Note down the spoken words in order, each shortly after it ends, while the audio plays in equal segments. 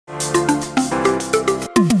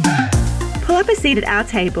up a seat at our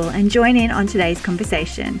table and join in on today's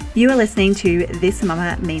conversation. You are listening to This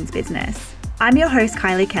Mama Means Business. I'm your host,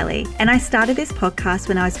 Kylie Kelly, and I started this podcast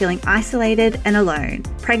when I was feeling isolated and alone,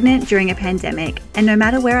 pregnant during a pandemic, and no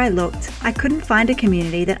matter where I looked, I couldn't find a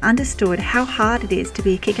community that understood how hard it is to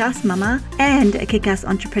be a kick-ass mama and a kick-ass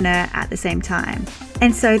entrepreneur at the same time.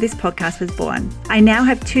 And so this podcast was born. I now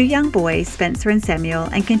have 2 young boys, Spencer and Samuel,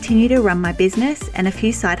 and continue to run my business and a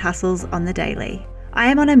few side hustles on the daily. I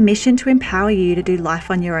am on a mission to empower you to do life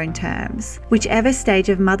on your own terms, whichever stage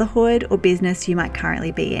of motherhood or business you might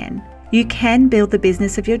currently be in. You can build the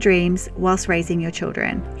business of your dreams whilst raising your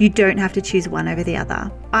children. You don't have to choose one over the other.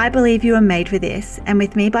 I believe you are made for this, and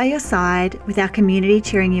with me by your side, with our community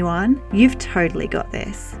cheering you on, you've totally got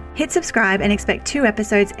this. Hit subscribe and expect 2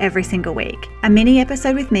 episodes every single week. A mini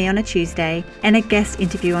episode with me on a Tuesday and a guest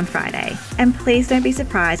interview on Friday. And please don't be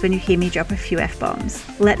surprised when you hear me drop a few F-bombs.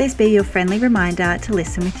 Let this be your friendly reminder to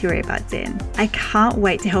listen with your earbuds in. I can't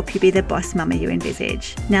wait to help you be the boss mama you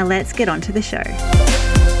envisage. Now let's get on to the show.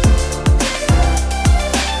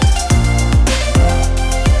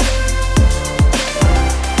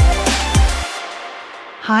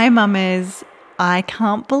 Hi mamas, I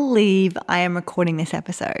can't believe I am recording this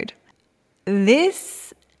episode.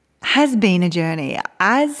 This has been a journey.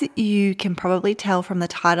 As you can probably tell from the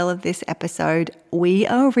title of this episode, we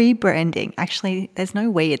are rebranding. Actually, there's no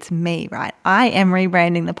we, it's me, right? I am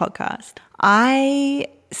rebranding the podcast. I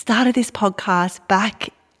started this podcast back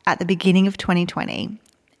at the beginning of 2020.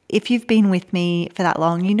 If you've been with me for that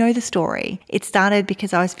long, you know the story. It started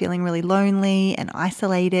because I was feeling really lonely and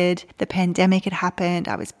isolated. The pandemic had happened.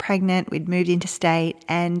 I was pregnant. We'd moved interstate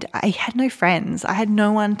and I had no friends. I had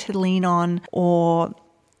no one to lean on or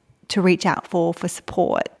to reach out for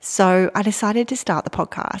support. So I decided to start the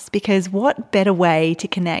podcast because what better way to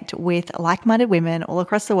connect with like-minded women all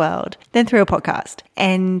across the world than through a podcast?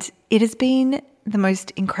 And it has been the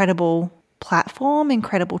most incredible platform,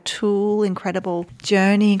 incredible tool, incredible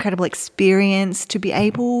journey, incredible experience to be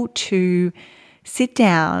able to sit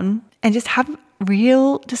down and just have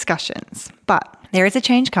real discussions. But there is a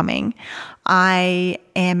change coming. I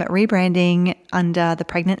am rebranding under the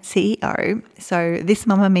Pregnant CEO. So This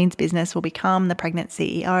Mama Means Business will become the Pregnant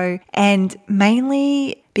CEO. And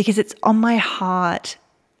mainly because it's on my heart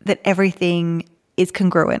that everything is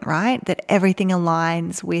congruent, right? That everything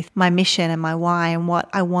aligns with my mission and my why and what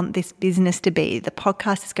I want this business to be. The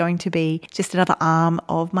podcast is going to be just another arm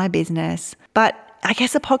of my business. But I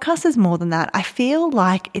guess a podcast is more than that. I feel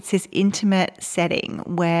like it's this intimate setting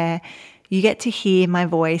where you get to hear my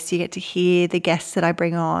voice, you get to hear the guests that I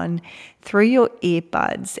bring on through your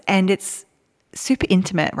earbuds, and it's super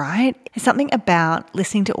intimate, right? There's something about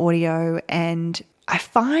listening to audio, and I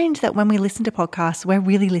find that when we listen to podcasts, we're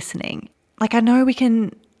really listening. Like I know we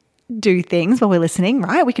can do things while we're listening,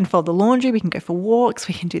 right? We can fold the laundry, we can go for walks,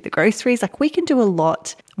 we can do the groceries. Like we can do a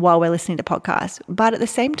lot while we're listening to podcasts. But at the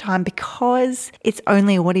same time, because it's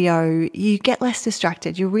only audio, you get less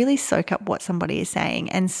distracted. You really soak up what somebody is saying.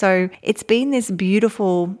 And so it's been this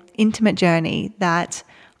beautiful, intimate journey that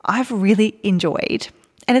I've really enjoyed.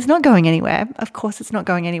 And it's not going anywhere. Of course, it's not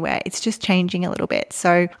going anywhere. It's just changing a little bit.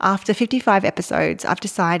 So after 55 episodes, I've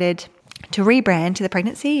decided to rebrand to the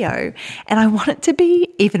Pregnant CEO, and I want it to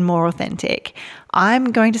be even more authentic.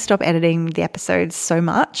 I'm going to stop editing the episodes so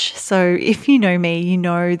much. So if you know me, you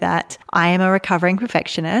know that I am a recovering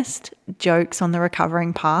perfectionist. Jokes on the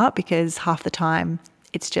recovering part because half the time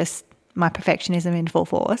it's just my perfectionism in full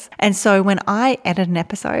force. And so when I edit an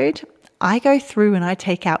episode, I go through and I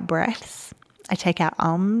take out breaths, I take out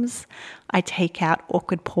ums, I take out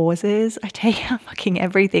awkward pauses, I take out fucking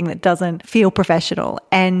everything that doesn't feel professional.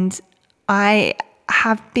 And I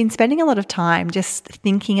have been spending a lot of time just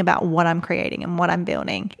thinking about what I'm creating and what I'm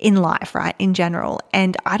building in life, right, in general.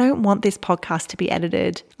 And I don't want this podcast to be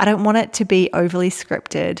edited. I don't want it to be overly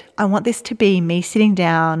scripted. I want this to be me sitting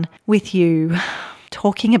down with you,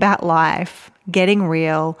 talking about life, getting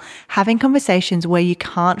real, having conversations where you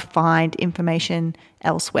can't find information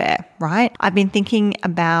elsewhere, right? I've been thinking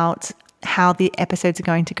about how the episodes are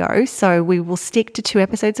going to go. So we will stick to 2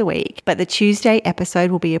 episodes a week, but the Tuesday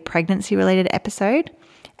episode will be a pregnancy related episode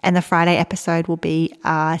and the Friday episode will be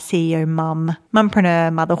a CEO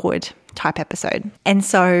mumpreneur, motherhood type episode. And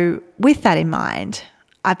so with that in mind,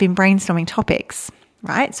 I've been brainstorming topics,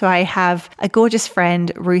 right? So I have a gorgeous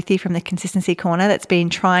friend, Ruthie from the Consistency Corner, that's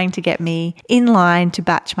been trying to get me in line to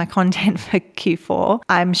batch my content for Q4.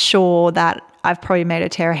 I'm sure that I've probably made her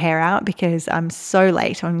tear her hair out because I'm so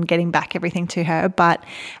late on getting back everything to her. But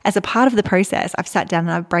as a part of the process, I've sat down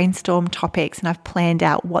and I've brainstormed topics and I've planned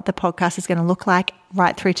out what the podcast is going to look like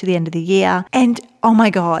right through to the end of the year. And oh my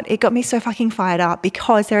God, it got me so fucking fired up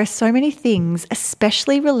because there are so many things,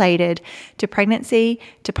 especially related to pregnancy,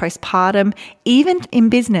 to postpartum, even in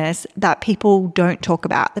business, that people don't talk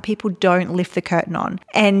about, that people don't lift the curtain on.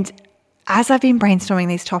 And as I've been brainstorming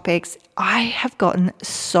these topics, I have gotten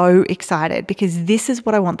so excited because this is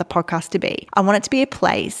what I want the podcast to be. I want it to be a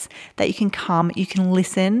place that you can come, you can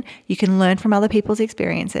listen, you can learn from other people's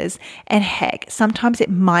experiences. And heck, sometimes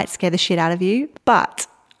it might scare the shit out of you, but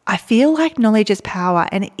I feel like knowledge is power.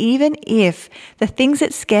 And even if the things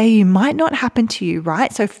that scare you might not happen to you,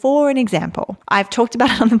 right? So for an example, I've talked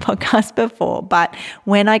about it on the podcast before, but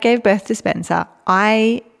when I gave birth to Spencer,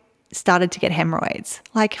 I started to get hemorrhoids.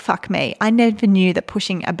 Like, fuck me. I never knew that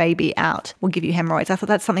pushing a baby out will give you hemorrhoids. I thought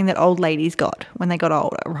that's something that old ladies got when they got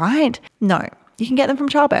older, right? No, you can get them from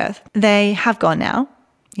childbirth. They have gone now.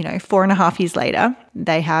 4.5 years later,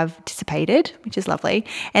 they have dissipated, which is lovely.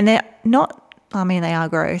 And they're not, they are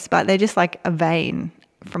gross, but they're just like a vein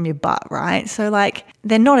from your butt, right? So like,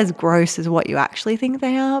 they're not as gross as what you actually think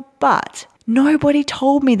they are, but nobody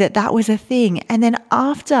told me that that was a thing. And then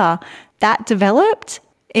after that developed,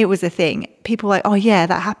 it was a thing. People were like, oh yeah,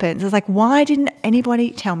 that happens. I was like, why didn't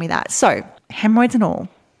anybody tell me that? So hemorrhoids and all,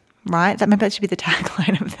 right? That should be the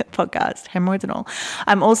tagline of the podcast, hemorrhoids and all.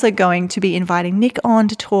 I'm also going to be inviting Nick on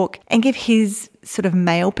to talk and give his sort of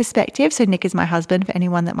male perspective. So Nick is my husband for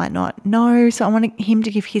anyone that might not know. So I want him to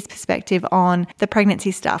give his perspective on the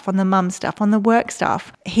pregnancy stuff, on the mum stuff, on the work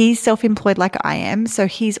stuff. He's self-employed like I am. So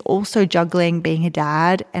he's also juggling being a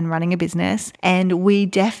dad and running a business. And we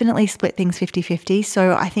definitely split things 50-50.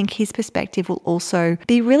 So I think his perspective will also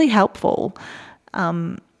be really helpful.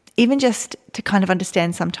 Even just to kind of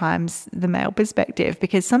understand sometimes the male perspective,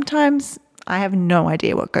 because sometimes I have no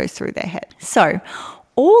idea what goes through their head. So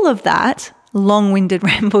all of that long-winded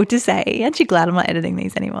ramble to say, aren't you glad I'm not editing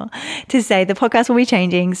these anymore, to say the podcast will be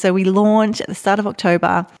changing. So we launch at the start of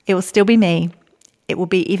October. It will still be me. It will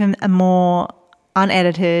be even a more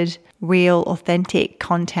unedited, real, authentic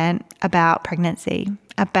content about pregnancy,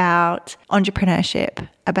 about entrepreneurship,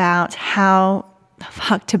 about how the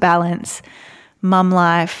fuck to balance mum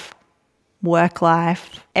life, work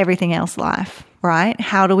life, everything else life, right?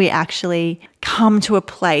 How do we actually come to a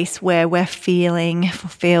place where we're feeling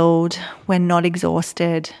fulfilled, we're not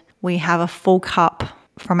exhausted, we have a full cup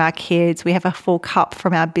from our kids, we have a full cup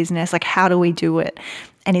from our business? Like, how do we do it?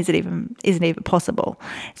 And is it even possible?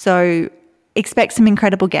 So expect some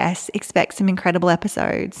incredible guests, expect some incredible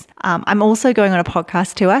episodes. I'm also going on a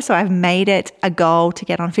podcast tour. So I've made it a goal to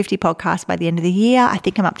get on 50 podcasts by the end of the year. I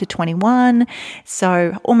think I'm up to 21.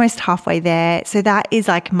 So almost halfway there. So that is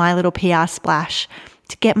like my little PR splash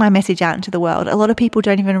to get my message out into the world. A lot of people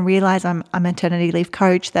don't even realize I'm a maternity leave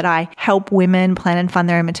coach, that I help women plan and fund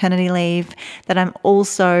their own maternity leave, that I'm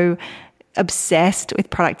also obsessed with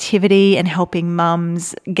productivity and helping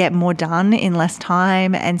mums get more done in less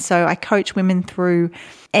time. And so I coach women through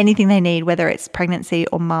anything they need, whether it's pregnancy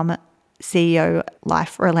or mum, CEO,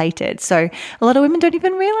 life related. So a lot of women don't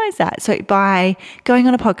even realize that. So by going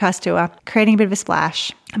on a podcast tour, creating a bit of a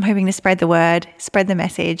splash, I'm hoping to spread the word, spread the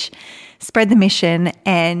message, spread the mission,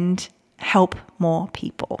 and help more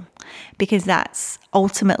people, because that's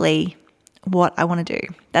ultimately what I want to do.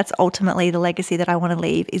 That's ultimately the legacy that I want to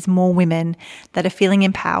leave, is more women that are feeling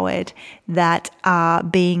empowered, that are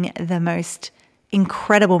being the most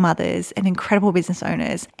incredible mothers and incredible business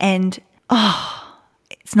owners. And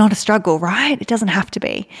it's not a struggle, right? It doesn't have to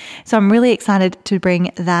be. So I'm really excited to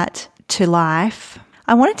bring that to life.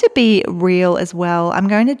 I want it to be real as well. I'm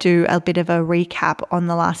going to do a bit of a recap on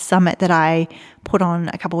the last summit that I put on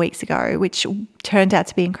a couple of weeks ago, which turned out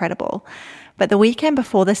to be incredible. But the weekend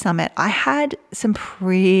before the summit, I had some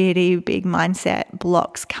pretty big mindset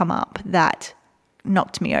blocks come up that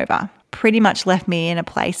knocked me over. Pretty much left me in a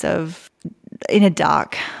place in a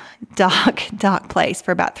dark place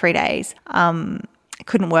for about 3 days. I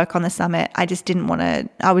couldn't work on the summit. I just didn't want to,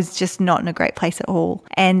 I was just not in a great place at all.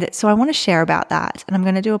 And so I want to share about that. And I'm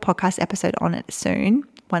going to do a podcast episode on it soon,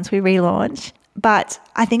 once we relaunch. But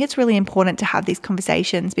I think it's really important to have these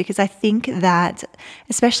conversations, because I think that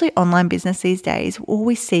especially online business these days, all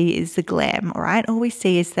we see is the glam, right? All we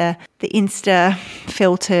see is the Insta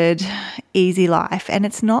filtered easy life. And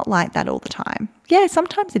it's not like that all the time. Yeah,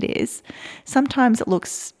 sometimes it is. Sometimes it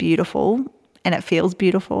looks beautiful and it feels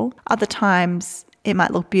beautiful. Other times it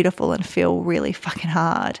might look beautiful and feel really fucking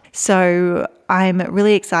hard. So I'm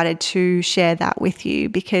really excited to share that with you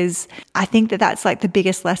because I think that that's like the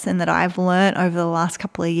biggest lesson that I've learned over the last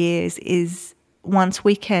couple of years is once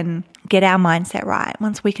we can get our mindset right,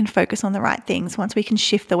 once we can focus on the right things, once we can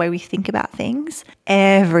shift the way we think about things,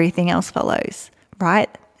 everything else follows, right?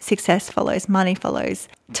 Success follows, money follows,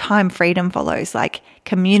 time freedom follows, like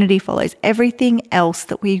community follows. Everything else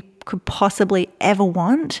that we could possibly ever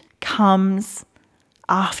want comes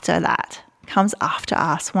after that, comes after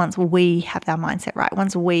us once we have our mindset right,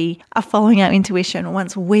 once we are following our intuition,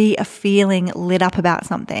 once we are feeling lit up about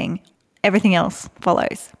something, everything else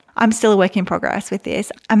follows. I'm still a work in progress with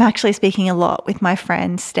this. I'm actually speaking a lot with my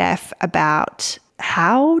friend Steph about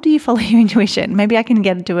how do you follow your intuition? Maybe I can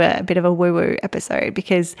get into a bit of a woo-woo episode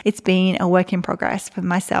because it's been a work in progress for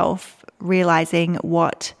myself, realizing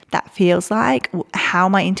what that feels like, how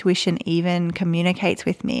my intuition even communicates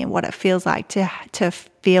with me and what it feels like to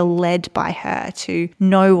feel led by her, to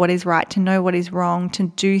know what is right, to know what is wrong, to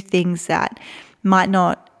do things that might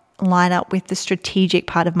not line up with the strategic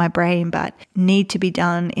part of my brain, but need to be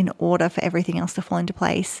done in order for everything else to fall into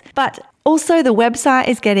place. But also the website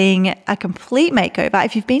is getting a complete makeover.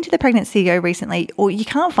 If you've been to the Pregnant CEO recently, or you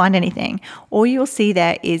can't find anything, all you'll see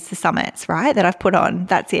there is the summits, right, that I've put on.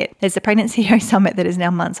 That's it. There's the Pregnant CEO Summit that is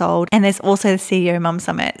now months old, and there's also the CEO Mum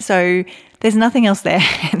Summit. So there's nothing else there.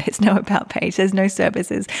 There's no about page. There's no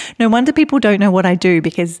services. No wonder people don't know what I do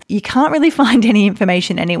because you can't really find any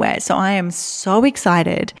information anywhere. So I am so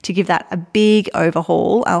excited to give that a big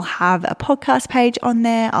overhaul. I'll have a podcast page on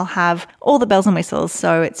there. I'll have all the bells and whistles.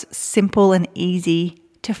 So it's simple and easy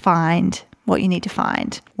to find what you need to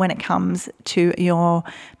find when it comes to your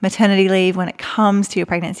maternity leave, when it comes to your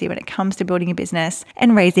pregnancy, when it comes to building a business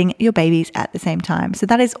and raising your babies at the same time. So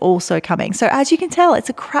that is also coming. So as you can tell, it's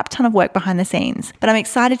a crap ton of work behind the scenes, but I'm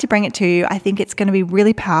excited to bring it to you. I think it's going to be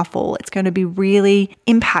really powerful. It's going to be really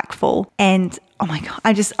impactful. And oh my God,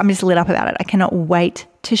 I'm just lit up about it. I cannot wait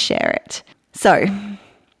to share it. So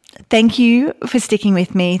thank you for sticking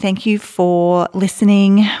with me. Thank you for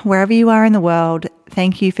listening wherever you are in the world.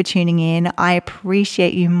 Thank you for tuning in. I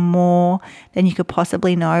appreciate you more than you could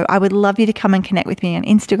possibly know. I would love you to come and connect with me on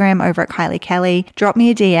Instagram over at Kylie Kelly. Drop me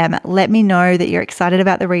a DM. Let me know that you're excited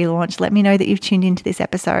about the relaunch. Let me know that you've tuned into this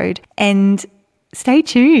episode. And stay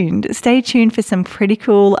tuned. Stay tuned for some pretty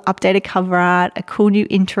cool updated cover art, a cool new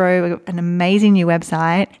intro, an amazing new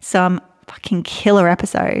website, some fucking killer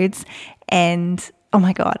episodes, and oh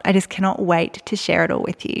my God, I just cannot wait to share it all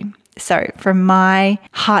with you. So from my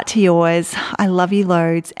heart to yours, I love you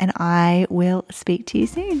loads and I will speak to you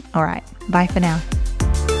soon. All right, bye for now.